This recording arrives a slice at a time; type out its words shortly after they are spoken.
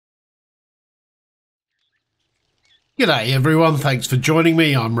G'day everyone, thanks for joining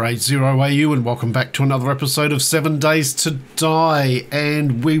me. I'm Raidzero AU and welcome back to another episode of 7 Days to Die.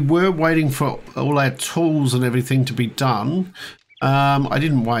 And we were waiting for all our tools and everything to be done. I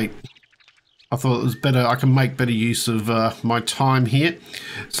didn't wait. I thought it was better, I can make better use of my time here.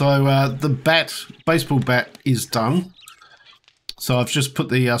 So the baseball bat is done. So I've just put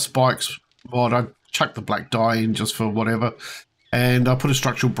the spikes mod, I chucked the black dye in just for whatever. And I put a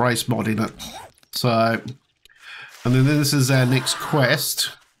structural brace mod in it. So... and then this is our next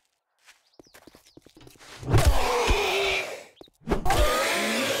quest.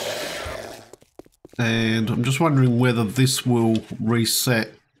 And I'm just wondering whether this will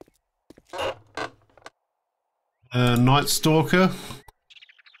reset. Night Stalker.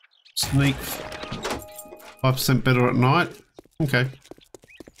 Sneak 5% better at night. Okay.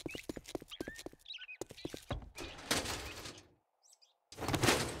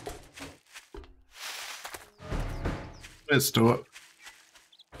 Let's do it.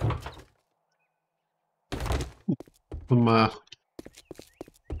 Some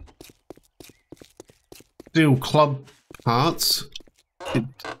steel club parts. It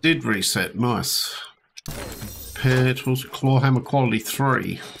did reset. Nice. Repair tools, claw hammer quality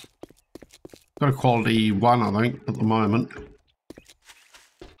 3. Got a quality 1, I think, at the moment.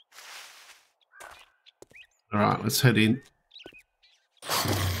 All right, let's head in.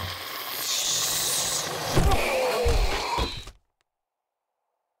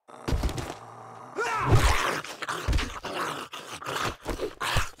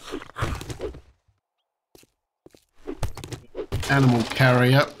 Animal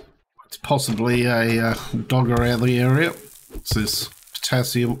carrier. It's possibly a dog around the area. What's this?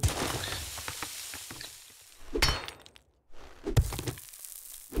 Potassium.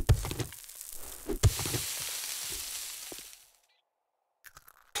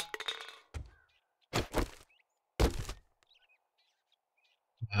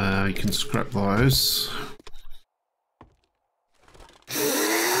 You can scrap those.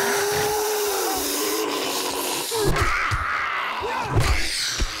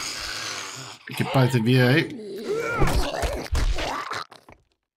 Get both of you.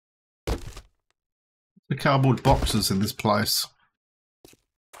 The cardboard boxes in this place.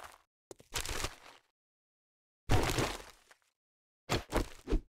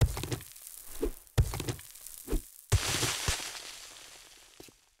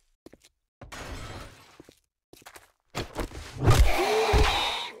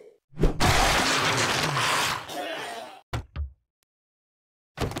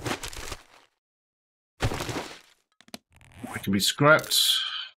 Can be scrapped.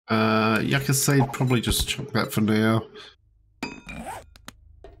 Yucca seed, probably just chuck that for now.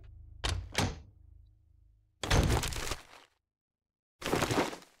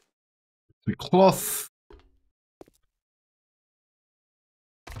 The cloth.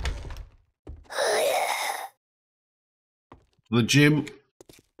 The gym.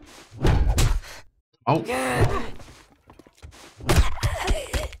 Oh.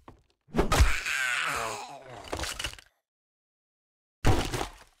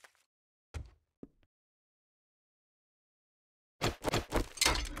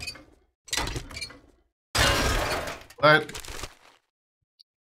 That.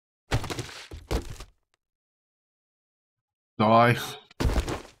 Die.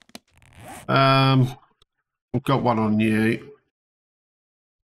 I've got one on you.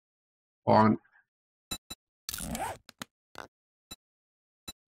 Fine.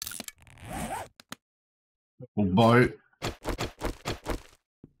 Boat.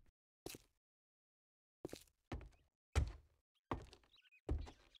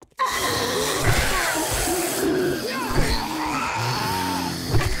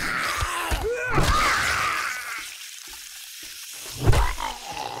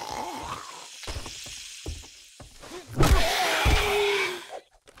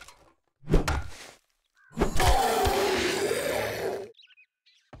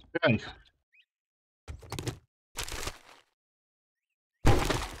 Okay.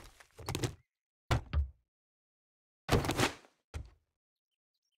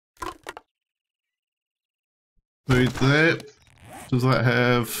 Food there. Does that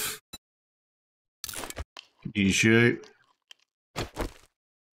have... use you?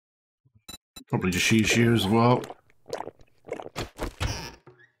 Probably just use you as well.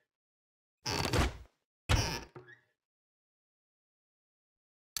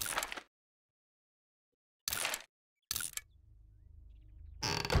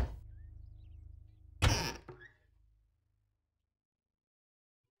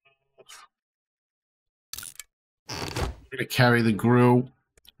 I'm going to carry the grill.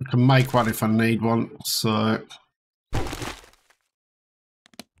 I can make one if I need one, so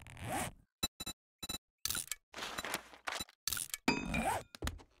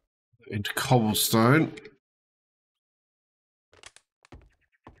into cobblestone.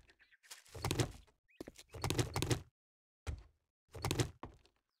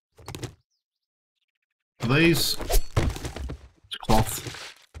 These. It's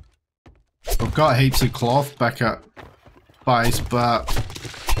cloth. I've got heaps of cloth back at base, but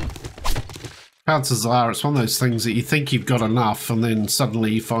chances are it's one of those things that you think you've got enough and then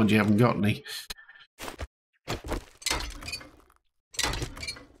suddenly you find you haven't got any.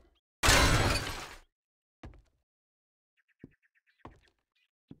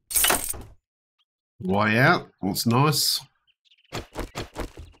 Way out. That's nice.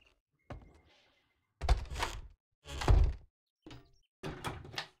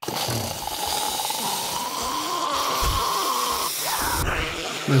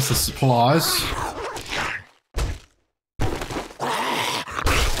 There's the supplies.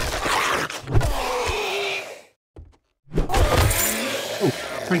 Oh,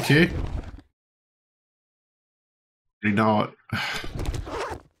 thank you. You know it.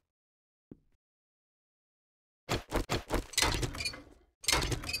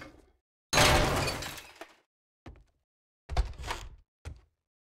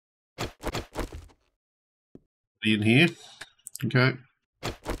 In here. Okay.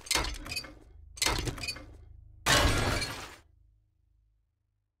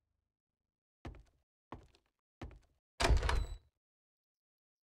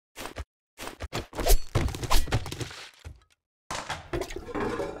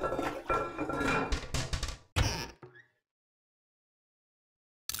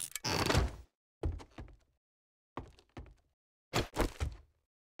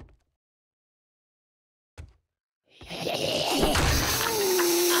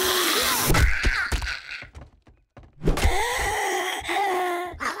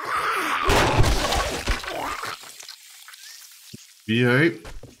 Yeah.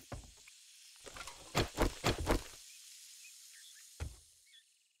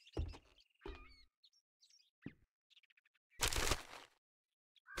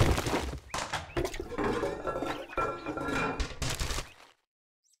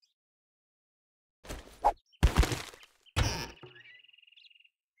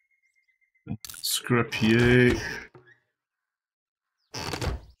 Scrap you.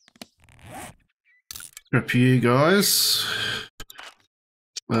 Scrap you guys.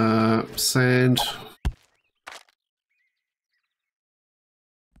 Sand.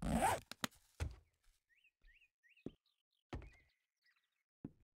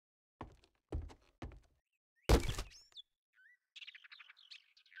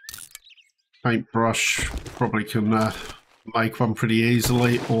 Paintbrush. Probably can make one pretty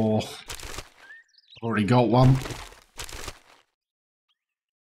easily, or already got one.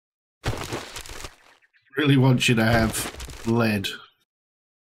 Really want you to have lead.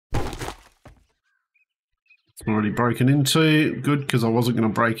 Already broken into. Good, because I wasn't going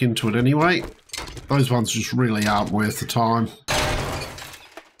to break into it anyway. Those ones just really aren't worth the time.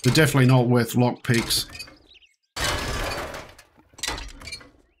 They're definitely not worth lockpicks.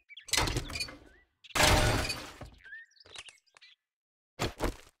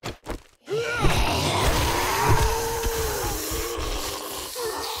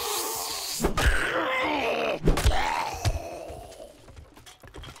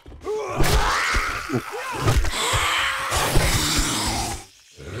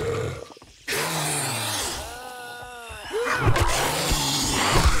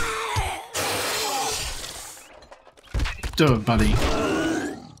 Do it, buddy.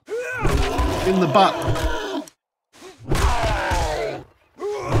 In the butt.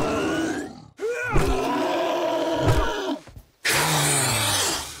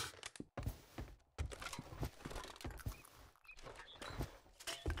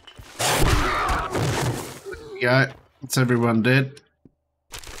 There we go. That's everyone dead.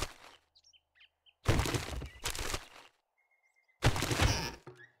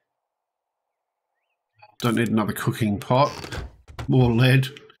 Don't need another cooking pot. More lead.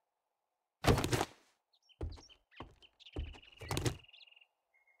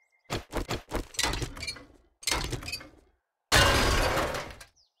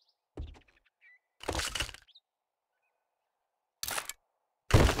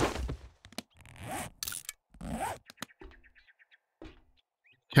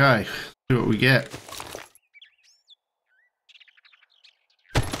 Okay, see what we get.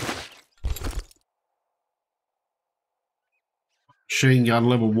 Machine gun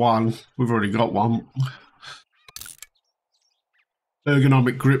level 1. We've already got one.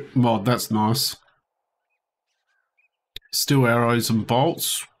 Ergonomic grip mod, that's nice. Steel arrows and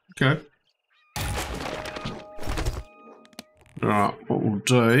bolts. Okay. Alright, what we'll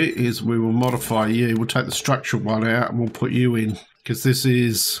do is we will modify you. We'll take the structural one out and we'll put you in, because this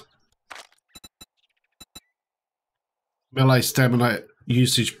is melee stamina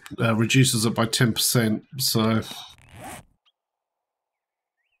usage reduces it by 10%, so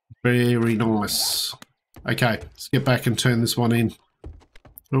very nice. Okay, let's get back and turn this one in.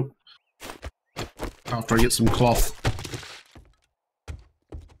 Oh, after I get some cloth.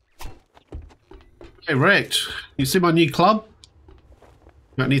 Hey, Rect, you see my new club?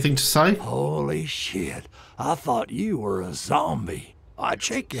 Got anything to say? Holy shit, I thought you were a zombie. I'd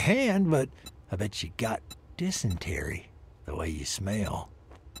shake your hand, but I bet you got dysentery, the way you smell.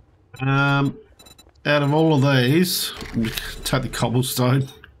 Out of all of these, take the cobblestone.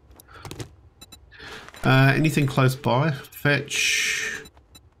 Anything close by? Fetch.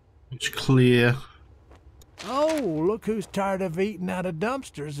 Fetch clear. Oh, look who's tired of eating out of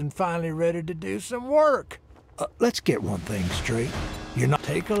dumpsters and finally ready to do some work. Let's get one thing straight. You're not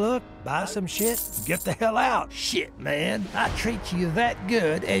take a look, buy some shit, get the hell out. Shit, man, I treat you that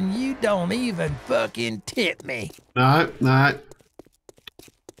good and you don't even fucking tip me. No, no.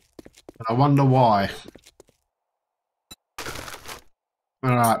 I wonder why.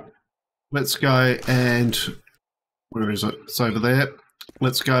 Alright. Let's go and... Where is it? It's over there.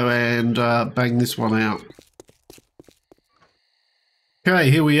 Let's go and bang this one out. Okay,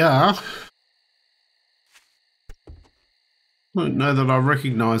 here we are. I don't know that I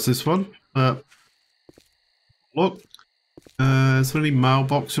recognise this one. Look. Is there any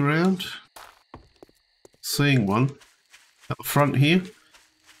mailbox around? Seeing one. At the front here.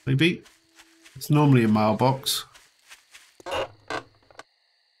 Maybe. It's normally a mailbox.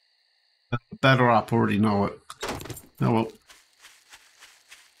 Batter up, already know it. Oh well.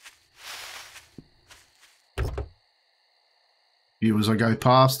 View as I go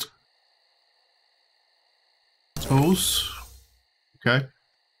past. Tools. Okay.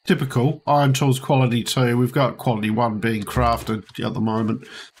 Typical. Iron tools quality 2. We've got quality 1 being crafted at the moment.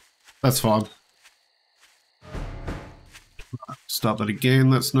 That's fine. Start that again.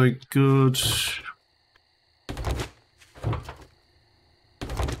 That's no good.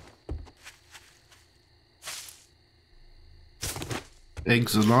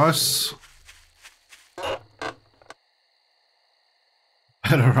 Eggs are nice.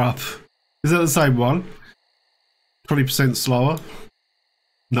 Better up. Is that the same one? 20% slower?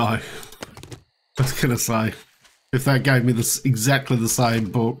 No. I was gonna say, if that gave me this exactly the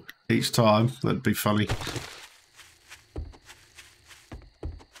same book each time, that'd be funny.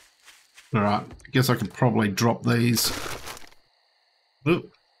 Alright, I guess I could probably drop these.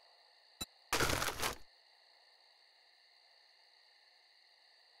 Oop.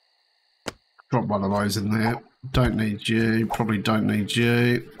 Drop one of those in there. Don't need you. Probably don't need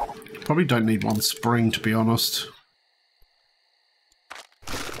you. Probably don't need one spring, to be honest.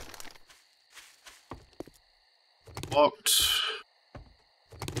 Locked.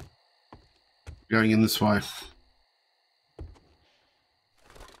 Going in this way.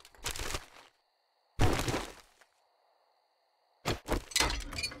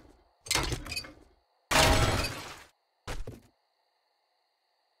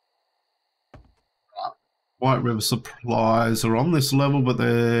 White River supplies are on this level, but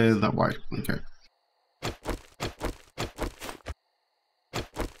they're that way. Okay.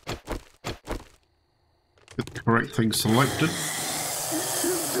 Get the correct thing selected.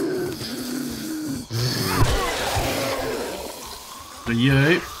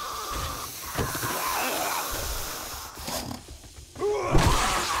 Yeah.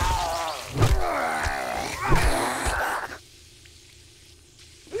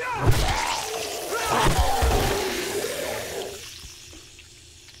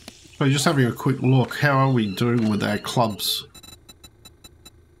 So just having a quick look, how are we doing with our clubs?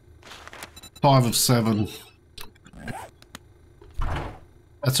 5 of 7.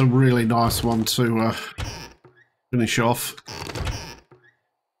 That's a really nice one to finish off.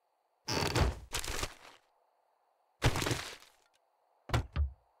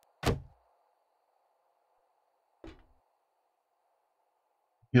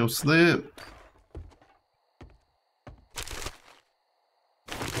 Else there.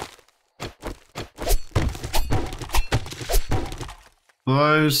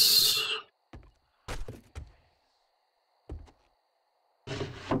 Those.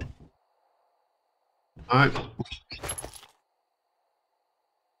 Alright.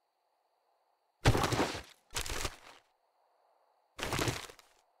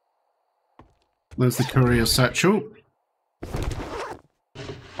 There's the courier satchel.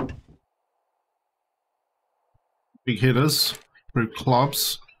 Big hitters through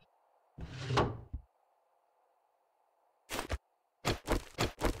clubs.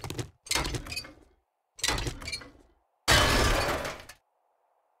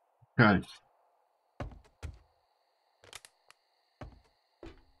 Okay.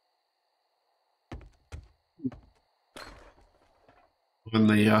 And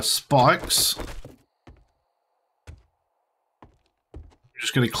the spikes. I'm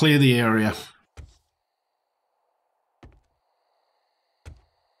just going to clear the area.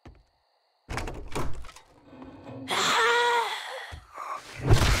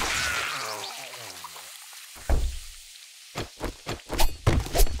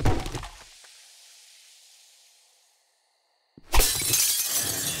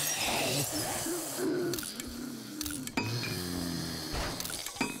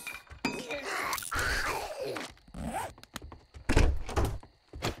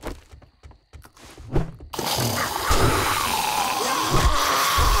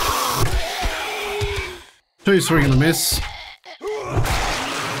 Two swing and a miss.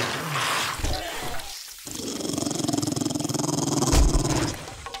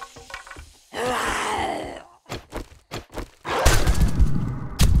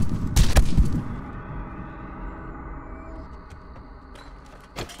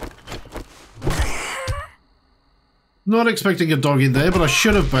 Not expecting a dog in there, but I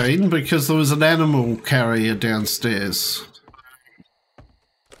should have been because there was an animal carrier downstairs.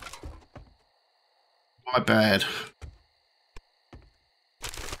 My bad.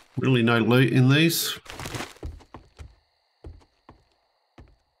 Really no loot in these.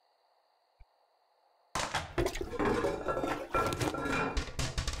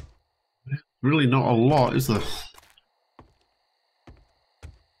 Really not a lot, is there?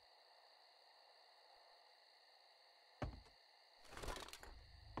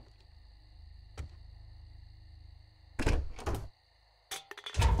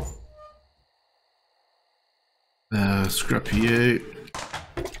 Scrap you.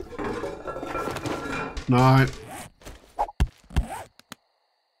 No.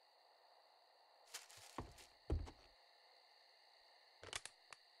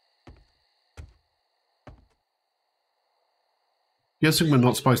 Guessing we're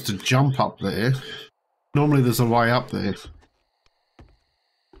not supposed to jump up there. Normally there's a way up there. Is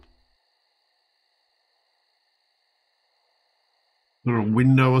there a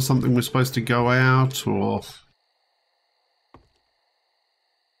window or something we're supposed to go out, or...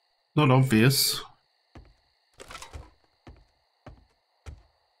 Not obvious.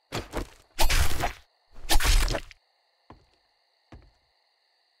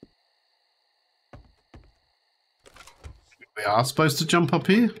 We are supposed to jump up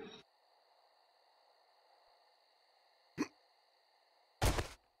here?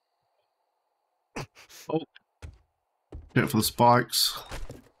 Oh. Get for the spikes.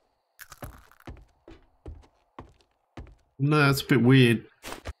 No, it's a bit weird.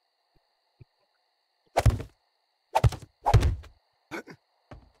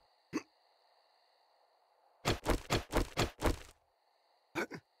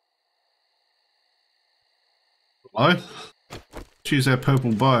 Hello? Choose our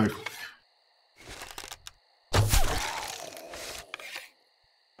purple bow.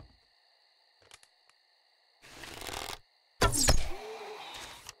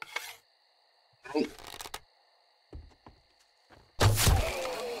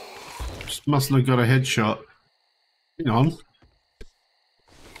 Just mustn't have got a headshot. Hang on.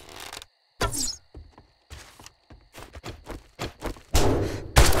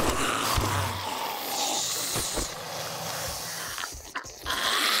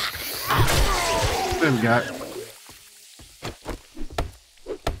 There we go.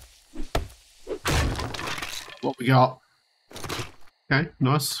 What we got? Okay,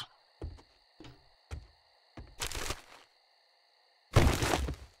 nice.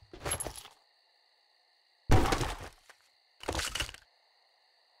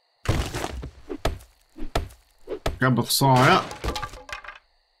 Grab the sire.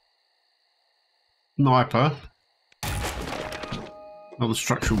 Sniper. Another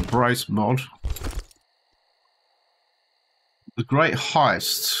structural brace mod. The Great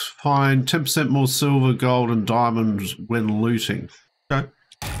Heist. Find 10% more silver, gold, and diamonds when looting. Okay.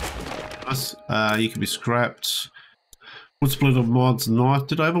 Nice. You can be scrapped. Wood splitter mods, knife.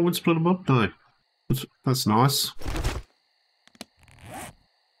 Did I have a wood splitter mod? No. That's nice.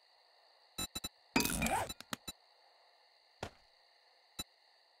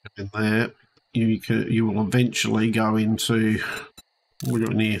 In there, you will eventually go into. What we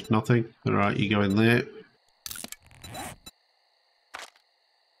got in here? Nothing. All right, you go in there.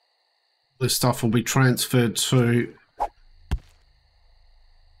 This stuff will be transferred to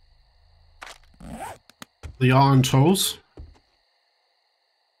the iron tools.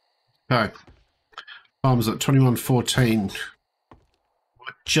 Okay. Time's at 21:14.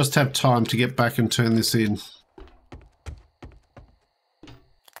 Might just have time to get back and turn this in.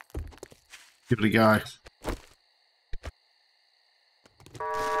 Give it a go.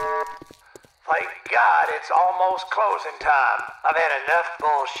 Thank God it's almost closing time. I've had enough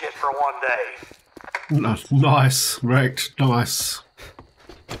bullshit for one day. Nice, wrecked, nice.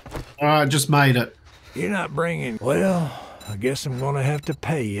 Alright, just made it. You're not bringing... Well, I guess I'm gonna have to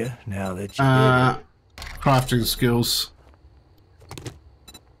pay you now that you did it. Crafting skills.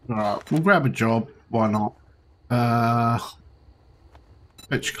 Alright, we'll grab a job. Why not?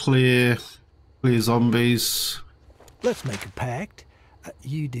 Fetch clear zombies. Let's make a pact.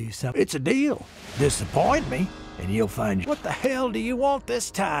 You do something. It's a deal. Disappoint me, and you'll find... What the hell do you want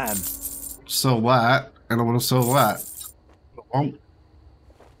this time? Sell that, and I want to sell that. I won't.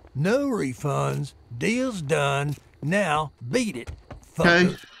 No refunds. Deal's done. Now, beat it, fucker.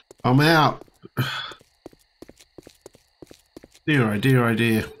 Okay, I'm out. Dear, oh dear, oh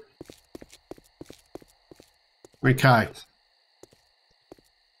dear. Okay.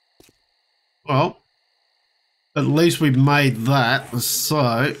 Well, at least we've made that.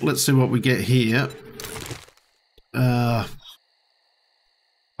 So, let's see what we get here.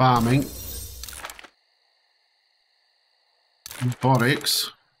 Farming.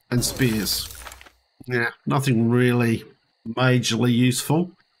 Robotics. And spears. Yeah, nothing really majorly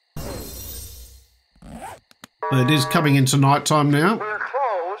useful. But it is coming into nighttime now. We're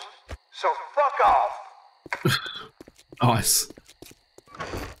closed, so fuck off. Nice.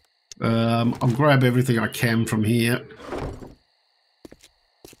 I'll grab everything I can from here.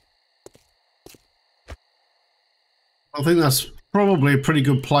 I think that's probably a pretty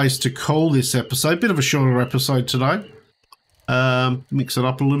good place to call this episode. Bit of a shorter episode today. Mix it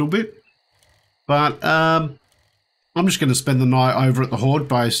up a little bit. But I'm just going to spend the night over at the Horde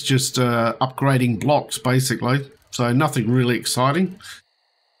base just upgrading blocks, basically. So nothing really exciting.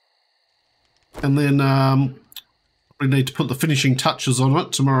 And then we need to put the finishing touches on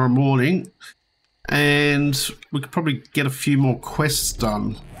it tomorrow morning. And we could probably get a few more quests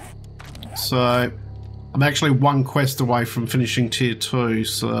done. So I'm actually one quest away from finishing tier 2.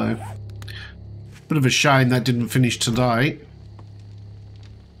 So bit of a shame that didn't finish today.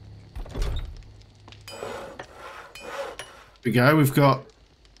 There we go, we've got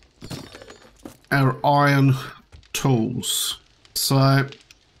our iron tools. So,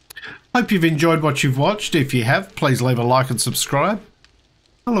 hope you've enjoyed what you've watched. If you have, please leave a like and subscribe.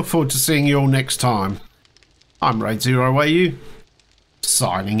 I look forward to seeing you all next time. I'm Raidzero,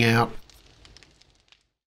 signing out.